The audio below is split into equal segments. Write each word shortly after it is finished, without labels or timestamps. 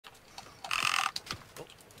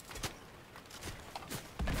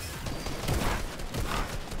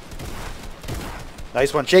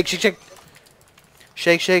Nice one. Shake, shake, shake.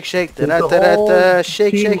 Shake, shake, shake. Da da da da.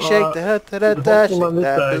 Shake, shake, shake. Da da da da. Shake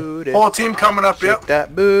that booty. Whole team coming up, Shake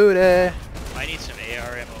that booty. I need some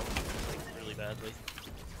AR ammo, like, really badly.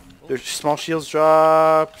 There's small shields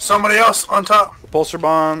drop. Somebody else on top. Repulsor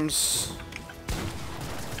bombs.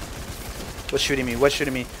 What's shooting me? What's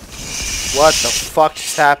shooting me? What the fuck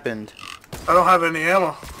just happened? I don't have any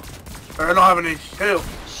ammo. Or I don't have any heal.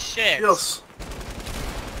 Shit. Heals.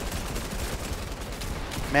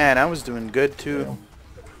 Man, I was doing good too.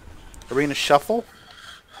 Are we gonna shuffle?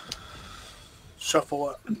 Shuffle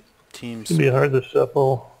what? Teams. It's gonna be hard to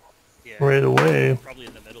shuffle Yeah, right away. probably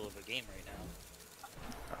in the middle of a game right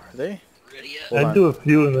now. Are they? Ready yet? Hold I'd on. do a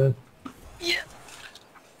few and then. Yeah.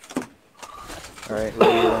 Alright,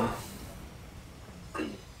 ready then.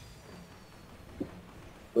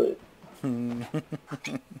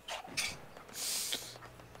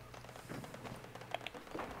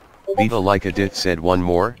 Viva like a dit said one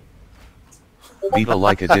more. Viva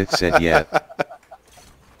like a dit said yeah.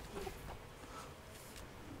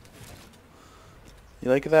 You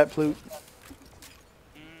like that, Plute?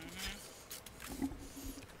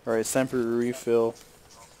 Alright, it's time for a refill.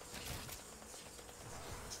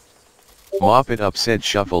 Mop it up said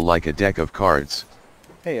shuffle like a deck of cards.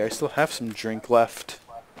 Hey, I still have some drink left.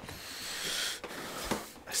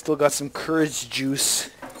 I still got some courage juice.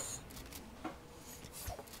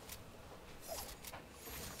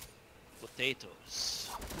 Potatoes.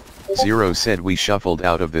 Zero said we shuffled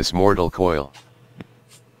out of this mortal coil.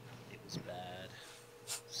 It was bad.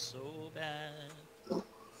 So bad. Alright,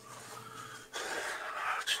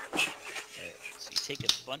 so you take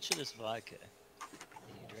a bunch of this vodka,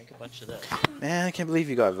 and you drink a bunch of that. Man, I can't believe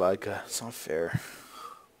you got vodka. It's not fair.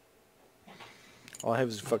 All I have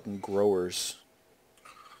is fucking growers.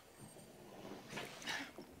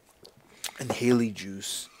 And Haley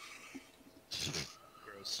juice.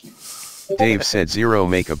 Gross. Dave said zero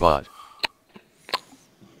make a bot.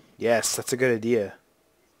 Yes, that's a good idea.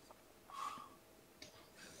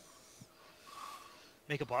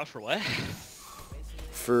 Make a bot for what?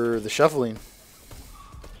 For the shuffling.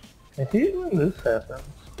 I hate when this happens.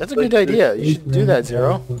 That's a good idea. You should do that,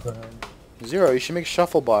 Zero. Zero, you should make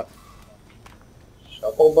shuffle bot.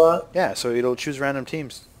 Shuffle bot? Yeah, so it'll choose random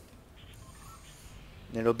teams.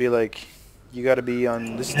 And it'll be like, you gotta be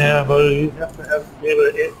on this team. Yeah, but you have to be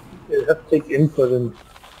able to. You have to take input and. You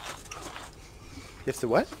have to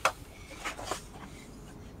what?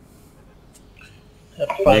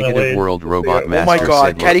 Negative world robot master Oh my god,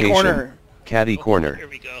 said Catty location. corner. Catty corner. Here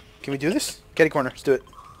we go. Can we do this? Catty corner, let's do it.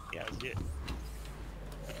 Yeah, let's do it.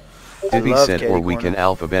 Divvy love said Catty or we corner. can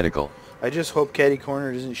alphabetical. I just hope Catty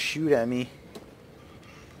corner doesn't shoot at me.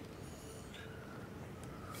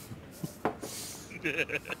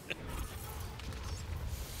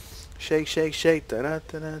 Shake, shake, shake, da da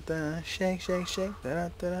da da da. Shake, shake, shake, da da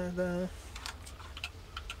da da da.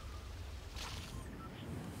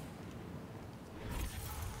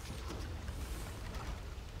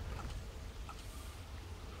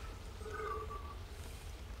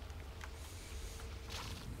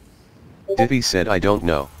 Divvy said I don't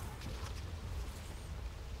know.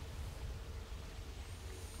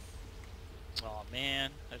 Oh man,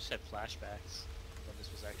 I just had flashbacks. But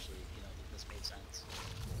this was actually, you know, this made sense.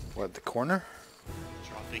 What, the corner?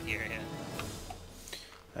 Dropping here, yeah.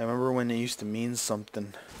 I remember when it used to mean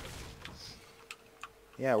something.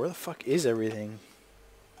 Yeah, where the fuck is everything?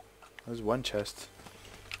 There's one chest.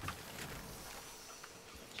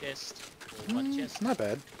 Chest. One chest. Not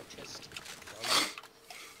bad. Chest.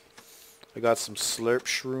 I got some slurp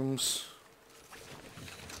shrooms.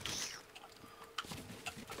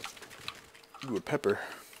 Ooh, a pepper.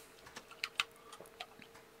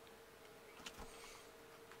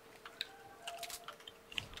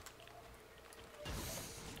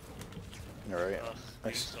 Alright. There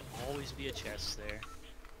Nice. used to always be a chest there.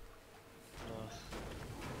 Ugh.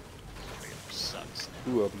 Sucks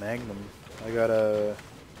now. Ooh, a magnum. I got a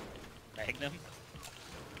Magnum?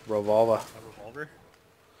 revolver. A revolver?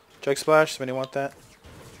 Chug splash, somebody want that?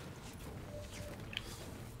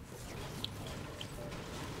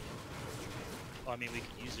 Well, I mean, we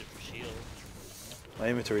could use it for shield. My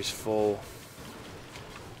inventory's full.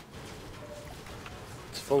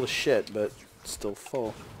 It's full of shit, but it's still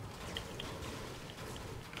full.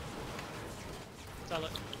 Tell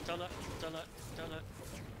it, tell it, tell it, tell it.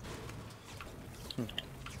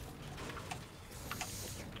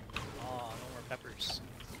 Oh, no more peppers.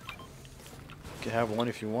 You can have one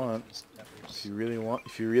if you want. Just peppers. If you really want,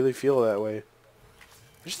 if you really feel that way.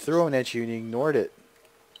 Just throwing at you and you ignored it.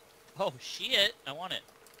 Oh shit! I want it.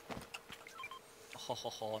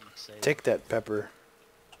 Oh, I'm excited. Take that pepper.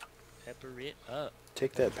 Pepper it up.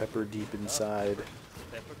 Take that pepper deep inside.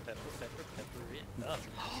 Pepper, pepper, pepper, pepper it up.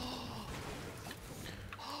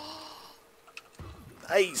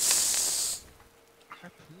 Nice.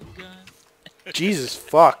 Harpoon gun. Jesus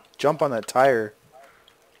fuck. Jump on that tire.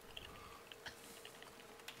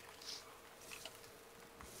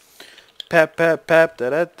 Pep, pep, pep, da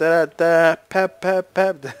da da da, pep, pep,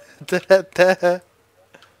 pep, da da da.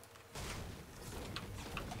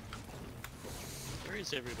 Where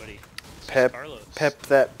is everybody? This is Pep, Carlos. pep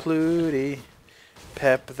that plooty.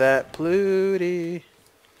 Pep that plooty.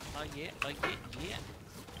 Oh yeah, oh yeah, yeah.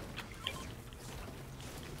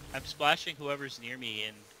 I'm splashing whoever's near me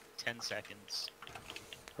in 10 seconds.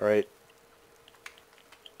 Alright.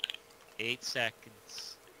 8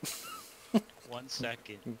 seconds. 1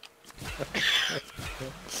 second.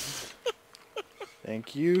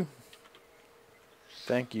 Thank you.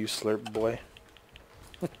 Thank you, Slurp Boy.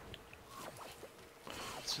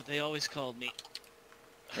 That's what they always called me.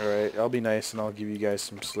 Alright, I'll be nice and I'll give you guys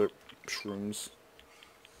some slurp shrooms.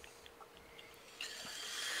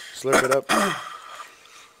 Slurp it up.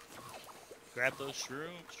 Grab those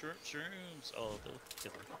shrooms. Oh, they'll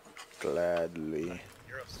kill me. Gladly.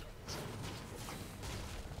 You're upset.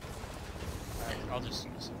 Alright, I'll just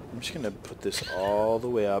use it. I'm just gonna put this all the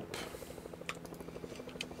way up.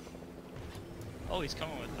 Oh, he's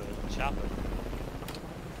coming with the chopper.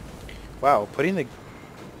 Wow, putting the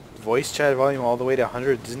voice chat volume all the way to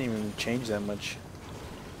 100 doesn't even change that much.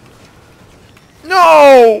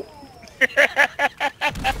 No!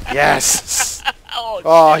 Yes!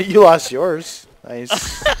 Oh, you lost yours.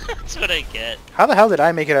 Nice. That's what I get. How the hell did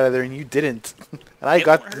I make it out of there and you didn't? And I It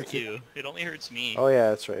got won't hurt you. It only hurts me. Oh yeah,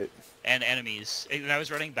 that's right. And enemies. And I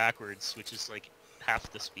was running backwards, which is like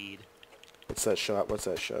half the speed. What's that shot? What's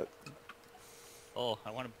that shot? Oh,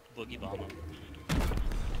 I want to boogie bomb him.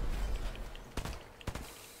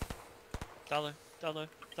 Dollar.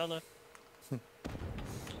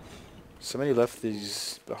 Somebody left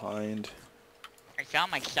these behind. I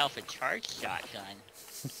found myself a charge shotgun.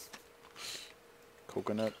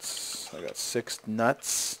 Coconuts. I got 6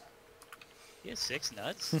 nuts. You have 6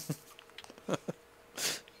 nuts?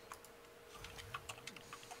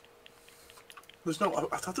 There's no.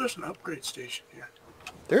 I thought there was an upgrade station here.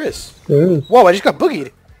 There is. There is. Whoa, I just got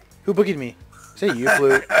boogied. Who boogied me? Say you,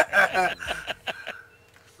 Flute. That's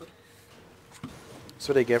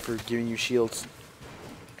what I get for giving you shields.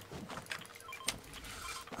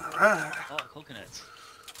 Alright. Oh, coconuts.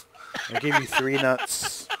 I gave you 3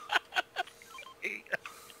 nuts.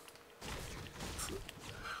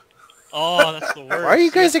 Oh, that's the worst. Why are you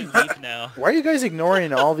guys have to leave now? Why are you guys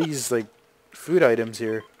ignoring all these like food items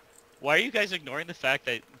here? Why are you guys ignoring the fact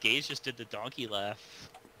that Gaze just did the donkey laugh?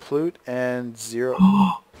 Flute and 0.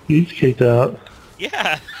 He's kicked out.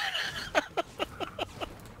 Yeah.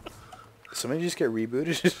 Somebody just get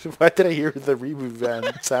rebooted? Why did I hear the reboot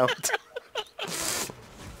van sound?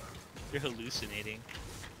 You're hallucinating.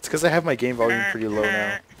 It's because I have my game volume pretty low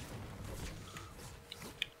now.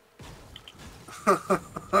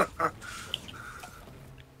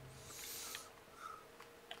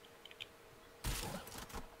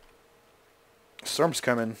 Storm's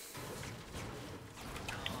coming.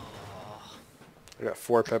 I got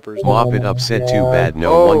 4 peppers. Whop it up said too bad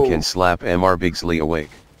no one can slap MR Bigsley awake.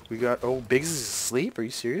 We got... Oh, Biggs is asleep? Are you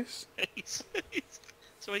serious? That's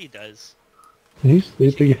what he does. He's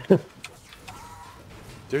sleeping again.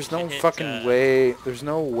 There's no Hit, fucking way... There's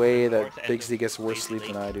no way that north end Bigsley of gets worse Lazy sleep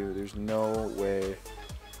Lake. than I do. There's no way.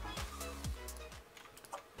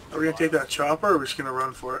 Are we gonna take that chopper, or are we just gonna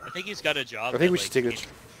run for it? I think he's got a job. I think we that, should take like, it.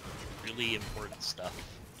 really important stuff.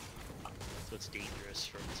 So it's dangerous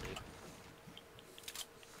for him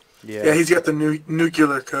to. Yeah. Yeah, he's got the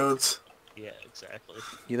nuclear codes. Yeah, exactly.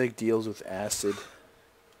 He like deals with acid.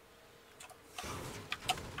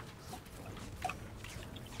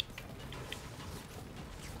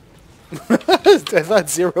 I thought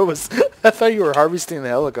Zero was... I thought you were harvesting the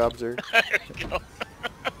helicopter. There we go.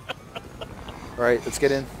 Alright, let's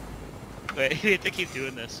get in. Wait, we have to keep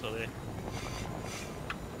doing this while they.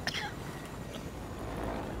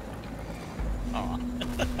 Aw.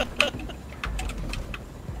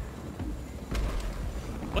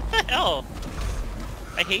 What the hell?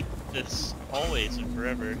 I hate this always and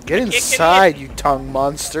forever. Get inside, you tongue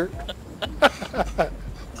monster.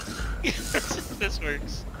 This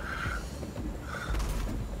works.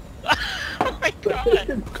 Oh my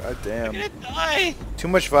god! God I'm damn. gonna die! Too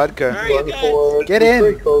much Where vodka. are you guys? Forward. Get He's in.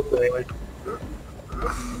 very close anyway.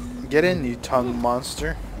 Get in, you tongue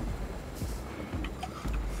monster.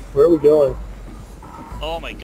 Where are we going? Oh my god.